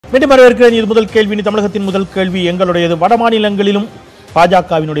மீண்டும் வரவேற்கிறேன். இது முதல் கேள்வி. தமிழகத்தின் முதல் கேள்வி எங்களுடையது. வடமாநிலங்களிலும்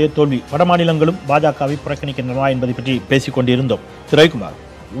பாஜகவினுடைய தோல்வி, வடமாநிலங்களும் பாஜகவை புறக்கணிக்கின்றன என்பதை பற்றி பேசிக் கொண்டிருந்தோம். திரு ரவிக்குமார்,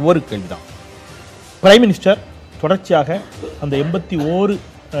 ஒவ்வொரு கேள்விதான். பிரைம் மினிஸ்டர் தொடர்ச்சியாக அந்த 81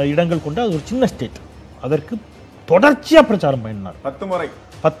 இடங்கள் கொண்ட அது ஒரு சின்ன ஸ்டேட், அதற்கு தொடர்ச்சியாக பிரச்சாரம் பண்ணினார்.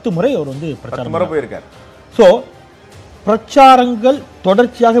 10 முறை அவர் வந்து பிரச்சாரம் போயிருக்கார். ஸோ பிரச்சாரங்கள்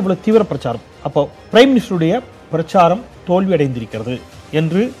தொடர்ச்சியாக இவ்வளவு தீவிர பிரச்சாரம், அப்போ பிரைம் மினிஸ்டருடைய பிரச்சாரம் தோல்வி அடைந்திருக்கிறது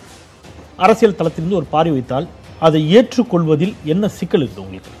என்று அரசியல் தளத்திலிருந்து ஒரு பார்வை வைத்தால் அதை ஏற்றுக்கொள்வதில் என்ன சிக்கல் இருக்குது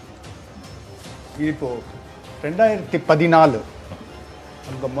உங்களுக்கு? இப்போ 2014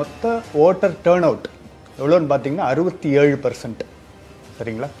 அங்கே மொத்த ஓட்டர் டேர்ன் அவுட் எவ்வளோன்னு பார்த்தீங்கன்னா 67%.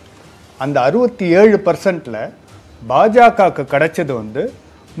 சரிங்களா? அந்த 67%ல் பாஜகவுக்கு கிடைச்சது வந்து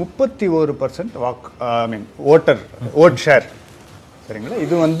 31% வாக்கு, ஐ மீன் ஓட் ஷேர். சரிங்களா?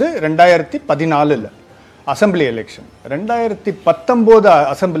 இது வந்து 2014 assembly election. 2019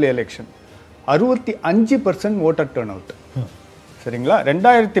 assembly election 65% voter turn out. சரிங்களா?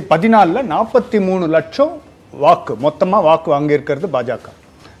 2014 43 லட்சம் வாக்கு, மொத்தமாக வாக்கு வாங்கியிருக்கிறது பாஜக.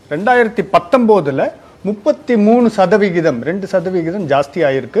 2019 33%, 2% ஜாஸ்தி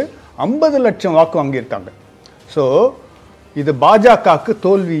ஆயிருக்கு, 50 லட்சம் வாக்கு வாங்கியிருக்காங்க. ஸோ இது பாஜகவுக்கு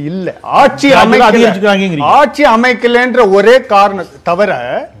தோல்வி இல்லை, ஆட்சி அமைக்கலன்ற ஒரே காரணம் தவிர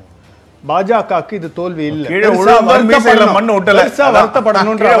பாஜகவுக்கு இது தோல்வி இல்லை. வருத்தப்படணும்ன்ற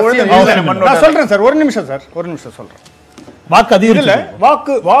நான் சொல்றேன் சார். ஒரு நிமிஷம் சொல்றேன். வாக்கு அதிகரிச்சு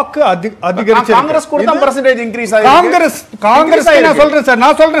காங்கிரஸ் கொடுத்த பெர்சன்டேஜ் இன்கிரீஸ் ஆயிருக்கு. காங்கிரஸ் நான் சொல்றேன் சார்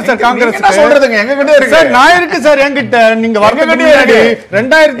காங்கிரஸ் என்ன சொல்றதுங்க எங்க கிட்ட இருக்கு சார். நான் இருக்கு சார் என்கிட்ட. நீங்க வரதுக்கு முன்னாடி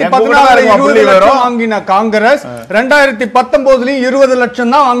 2014 20 லட்சம் வாங்கின காங்கிரஸ் 2019லயும் 20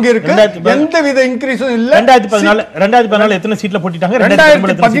 லட்சம் தான் வாங்கி இருக்கு. எந்த வித இன்கிரீஸும் இல்ல. 2014 எத்தனை சீட்ல போட்டிட்டாங்க?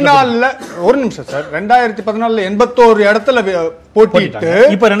 2014 ஒரு நிமிஷம் சார். 2014 81 இடத்துல போட்டிட்டு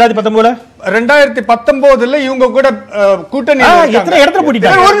இப்ப 2019 இவங்க கூட கூட்டணி எத்தனை இடத்துல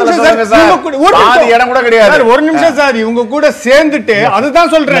போட்டிட்டாங்க? ஒரு நிமிஷம் சார். இவங்க கூட சேர்ந்துட்டு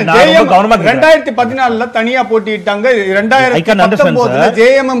அதுதான் சொல்றேன். 2014 தனியா போட்டிட்டாங்க. 2019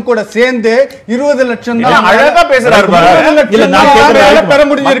 ஜேஎம்எம் கூட சேர்ந்து 20 லட்சம் தான் அழகா பேசுறாரு. பெற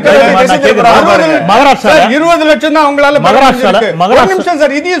முடிஞ்சிருக்கு. 20 லட்சம் தான் அவங்களால. ஒரு நிமிஷம்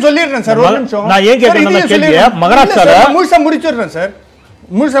சார், இதையும் சொல்லிடுறேன் சார். ஒரு நிமிஷம். நான் ஏன் கேட்டேன் மகாராஷ்டிரா முழுசா முடிச்சிடுறேன் சார்.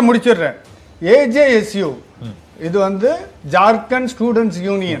 முடிச்சிடுறேன். ஏஜேஎஸ்யூ இது வந்து ஜார்க்கண்ட் ஸ்டூடெண்ட்ஸ்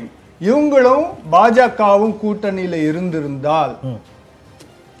யூனியன், இவங்களும் பாஜகவும் கூட்டணியில இருந்திருந்தால்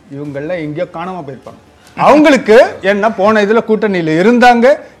இவங்கள எங்கேயோ காணாம போயிருப்பாங்க. அவங்களுக்கு என்ன போன இதுல கூட்டணியில இருந்தாங்க,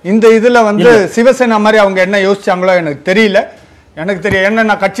 இந்த இதுல வந்து சிவசேனா மாதிரி அவங்க என்ன யோசிச்சாங்களோ எனக்கு தெரியல. என்ன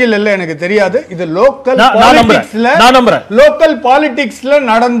நான் கட்சியில் இல்ல, எனக்கு தெரியாது. இது லோக்கல் பாலிடிக்ஸ்ல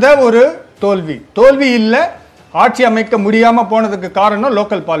நடந்த ஒரு தோல்வி இல்ல. ஆட்சி அமைக்க முடியாம போனதுக்கு காரணம்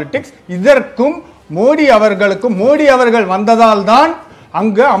லோக்கல் பாலிடிக்ஸ். இதற்கும் மோடி அவர்கள் வந்ததால் தான்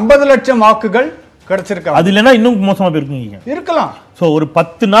அங்க 50 லட்சம் வாக்குகள் கிடைச்சிருக்காங்க. அது இல்லனா இன்னும் மோசமா போயிருக்கீங்க. இருக்கலாம். சோ ஒரு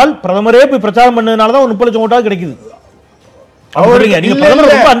 10 நாள் பிரதமரே போய் பிரச்சாரம் பண்ணதுனால தான் 30 லட்சம் ஓட்டா கிடைக்குது.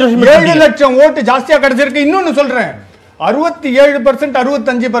 7 லட்சம் ஓட்டு ஜாஸ்தியா கிடைச்சிருக்கு. இன்னொன்னு சொல்றேன், 67%,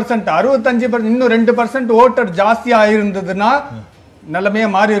 65%, இன்னும் 2% ஓட்டர் ஜாஸ்தியா இருந்ததுன்னா நிலைமையா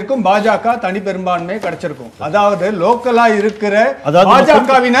மாறி இருக்கும். பாஜக தனி பெரும்பான்மை கிடைச்சிருக்கும். அதாவது லோக்கலா இருக்கிற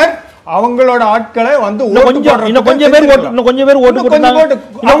பாஜகவினர் அவங்களோட ஆட்களை வந்து இன்னும் கொஞ்சம் பேர் ஓட்டு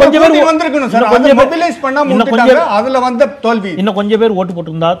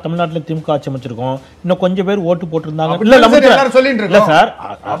போட்டிருந்தா தமிழ்நாட்டில் திமுக ஆட்சி அமைச்சிருக்கோம். இன்னும் கொஞ்சம் பேர் ஓட்டு போட்டிருந்தாங்க.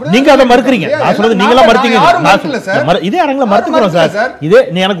 நீங்க அதை மறுக்கிறீங்க. நான் சொல்றது நீங்களா மறுத்தீங்க. இதே அரங்கில மறுத்துக்கிறோம் சார். இதே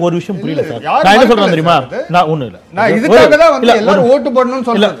எனக்கு ஒரு விஷயம் புரியல சார். நான் என்ன சொல்றேன் தெரியுமா? நான் ஒண்ணு இல்ல, ஓட்டு போடணும்னு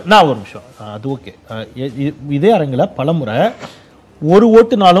சொல்ல நான் ஒரு விஷயம். அது ஓகே. இதே அரங்கில பலமுறை ஒரு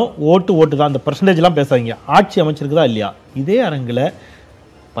ஓட்டுனாலும் ஓட்டு தான், அந்த பெர்சன்டேஜ் எல்லாம் பேசாதீங்க, ஆட்சி அமைச்சிருக்குதா இல்லையா. இதே அரங்கில்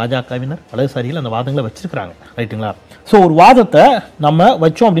பாஜகவினர் வலதுசாரிகள் அந்த வாதங்களை வச்சிருக்கிறாங்க. ரைட்டுங்களா? ஸோ ஒரு வாதத்தை நம்ம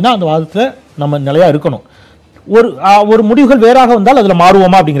வச்சோம் அப்படின்னா அந்த வாதத்தை நம்ம நிலையா இருக்கணும். ஒரு முடிவுகள் வேறாக வந்தால் அதில்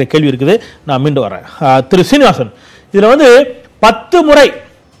மாறுவோமா அப்படிங்கிற கேள்வி இருக்குது. நான் மீண்டும் வரேன். திரு சீனிவாசன், இதில் வந்து 10 முறை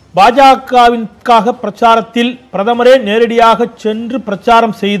பாஜகவிற்காக பிரச்சாரத்தில் பிரதமரே நேரடியாக சென்று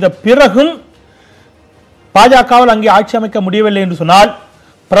பிரச்சாரம் செய்த பிறகும் பாஜகவால் அங்கே ஆட்சி அமைக்க முடியவில்லை என்று சொன்னால்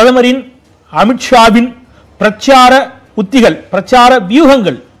பிரதமரின் அமித்ஷாவின் பிரச்சார உத்திகள், பிரச்சார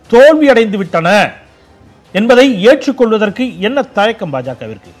வியூகங்கள் தோல்வி அடைந்து விட்டன என்பதை ஏற்றுக்கொள்வதற்கு என்ன தயக்கம்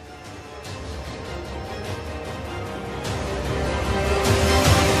பாஜகவிற்கு?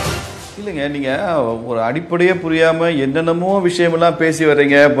 இல்லைங்க, நீங்கள் ஒரு அடிப்படையே புரியாமல் என்னென்னமோ விஷயமெல்லாம் பேசி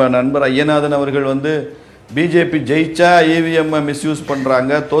வர்றீங்க. இப்போ நண்பர் ஐயநாதன் அவர்கள் வந்து பிஜேபி ஜெயிச்சா இவிஎம் மிஸ்யூஸ்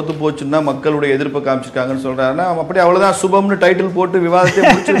பண்றாங்க, தோத்து போச்சுன்னா மக்களுடைய எதிர்ப்பை காமிச்சிருக்காங்கன்னு சொல்றாங்கன்னா அப்படி அவ்வளவுதான் சுபம்னு டைட்டில் போட்டு விவாதத்தை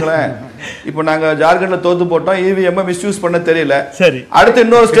முடிச்சிருங்களேன். இப்போ நாங்க ஜார்க்கண்ட்ல தோத்து போட்டோம், இவிஎம் மிஸ்யூஸ் பண்ண தெரியல, சரி அடுத்து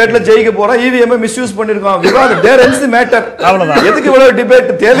இன்னொரு ஸ்டேட்ல ஜெயிக்க போறோம், இவிஎம் மிஸ்யூஸ் பண்ணிருக்கோம், விவாதம் தேர் எண்ட்ஸ் தி மேட்டர். அவ்வளவுதான். எதுக்கு இவ்வளவு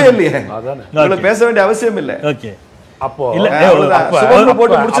டிபேட் தேவையில்லையே, இவ்வளவு பேச வேண்டிய அவசியம் இல்லை. ஓகே அப்போ சுபம்னு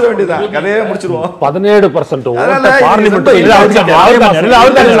போட்டு முடிச்சிட வேண்டியதான், கதையே முடிச்சிருவோம். 17%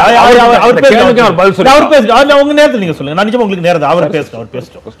 உங்க நேரத்தில் நீங்க சொல்லுங்க, நான் நிச்சயமா உங்களுக்கு நேரம் அவர்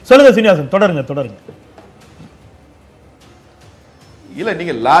பேசட்டும். சொல்லுங்க சீனிவாசன், தொடருங்க. இல்ல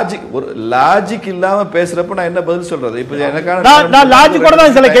நீங்க லாஜிக் இல்லாம பேசுறப்ப நான் என்ன பதில் சொல்றது? இப்ப எனக்கான நான் லாஜிக்கோட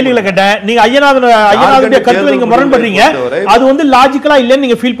தான் சில கேள்விகளை கேட்டேன். நீங்க ஐயநாதனுடைய கருத்துல நீங்க முரண்படுறீங்க, அது வந்து லாஜிக்கலா இல்லன்னு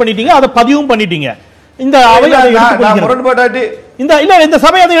நீங்க ஃபீல் பண்ணிட்டீங்க, அதை பதிவும் பண்ணிட்டீங்க. இந்த அவை முரண்பாட்டாட்டி இந்த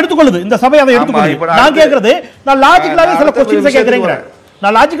சபை அதை எடுத்துக்கொள்ளுது, இந்த சபை அதை எடுத்துக்கொள்ளுது. நான் கேக்குறது, நான் லாஜிக்கலாவே சில क्वेश्चंस கேக்குறேன்.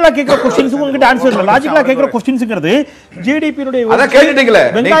 நான் லாஜிக்கலா கேக்குற क्वेश्चंस உங்ககிட்ட ஆன்சர் இல்ல. லாஜிக்கலா கேக்குற क्वेश्चंஸ்ங்கிறது ஜிடிபி னுடைய அத கேட்டிட்டீங்களே,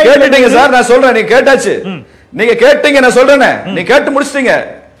 நீங்க கேட்டிட்டீங்க சார், நான் சொல்றேன், நீங்க கேட்டாச்சு, நீங்க கேட்டீங்க, நான் சொல்றேன், நீங்க கேட்டு முடிச்சிட்டீங்க.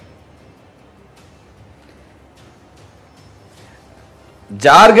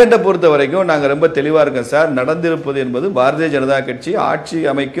 ஜார்க்கண்டை பொறுத்த வரைக்கும் நாங்க ரொம்ப தெளிவா இருக்கோம் சார். நடந்திருப்பது என்பது பாரதிய ஜனதா கட்சி ஆட்சி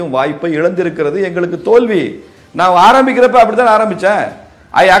அமைக்கும் வாய்ப்பை இழந்திருக்கிறது, எங்களுக்கு தோல்வி. நான் ஆரம்பிக்கிறப்ப அப்படித்தான் ஆரம்பிச்சேன்.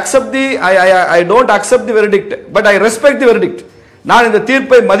 I don't accept the verdict, but I respect the verdict. நான் இந்த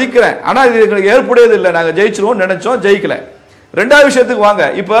தீர்ப்பை மதிக்கிறேன், ஆனா இது எங்களுக்கு ஏற்புடையது இல்லை. நாங்க ஜெயிச்சிருவோம் நினைச்சோம், ஜெயிக்கல. ரெண்டாவது விஷயத்துக்கு வாங்க.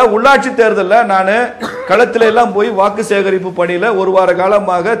 இப்ப உள்ளாட்சி தேர்தலில் நான் களத்துல எல்லாம் போய் வாக்கு சேகரிப்பு பணியில ஒரு வார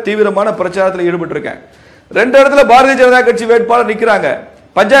காலமாக தீவிரமான பிரச்சாரத்தில் ஈடுபட்டு இருக்கேன். ரெண்டு இடத்துல பாரதிய ஜனதா கட்சி வேட்பாளர் நிக்கிறாங்க,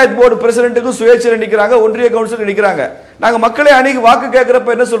 பஞ்சாயத்து போர்டு பிரசிடென்ட்டுக்கும் சுயேட்சையில் நிக்கிறாங்க, ஒன்றிய கவுன்சில் நிக்கிறாங்க. நாங்க மக்களை அன்னைக்கு வாக்கு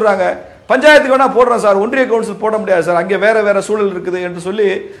கேட்கிறப்ப என்ன சொல்றாங்க, பஞ்சாயத்துக்கு வேணா போடுறோம் சார், ஒன்றிய கவுன்சில் போட முடியாது சார், அங்கே வேற சூழல் இருக்குது என்று சொல்லி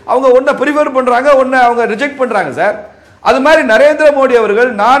அவங்க ஒன்ன பிரிஃபர் பண்றாங்க, ஒன்ன அவங்க ரிஜெக்ட் பண்றாங்க சார். அது மாதிரி நரேந்திர மோடி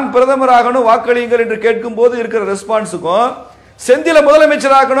அவர்கள் நான் பிரதமராகணும் வாக்களியுங்கள் என்று கேட்கும் போது இருக்கிற ரெஸ்பான்ஸுக்கும் செந்தில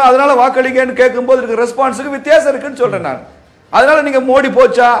முதலமைச்சராகணும் அதனால வாக்களிங்கன்னு கேட்கும் போது இருக்கிற ரெஸ்பான்ஸுக்கு வித்தியாசம் இருக்குன்னு சொல்றேன் நான். அதனால நீங்க மோடி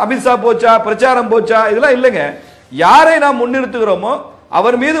போச்சா, அமித்ஷா போச்சா, பிரச்சாரம் போச்சா, இதெல்லாம் இல்லைங்க. யாரை நாம் முன்னிறுத்துகிறோமோ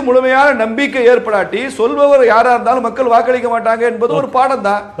அவர் மீது முழுமையான நம்பிக்கை ஏற்படாட்டி சொல்பவர் யாரா இருந்தாலும் மக்கள் வாக்களிக்க மாட்டாங்க என்பது ஒரு பாடம்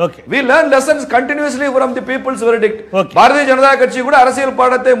தான். We learn lessons continuously from the people's verdict. Bharatiya Janata கட்சி கூட அரசியல்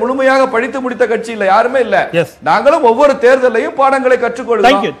பாடத்தை முழுமையாக படித்து முடித்த கட்சி இல்ல, யாருமே இல்ல. நாங்களும் ஒவ்வொரு தேர்தலையும் பாடங்களை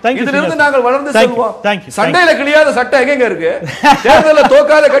கற்றுக்கொள்கிறோம், இதிலிருந்து நாங்கள் வளர்ந்து செல்வோம். சண்டையில கிளியாத சட்டை எங்க இருக்கு, தேர்தலில்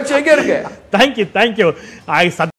தோக்காத கட்சி எங்க இருக்கு? தேங்க்யூ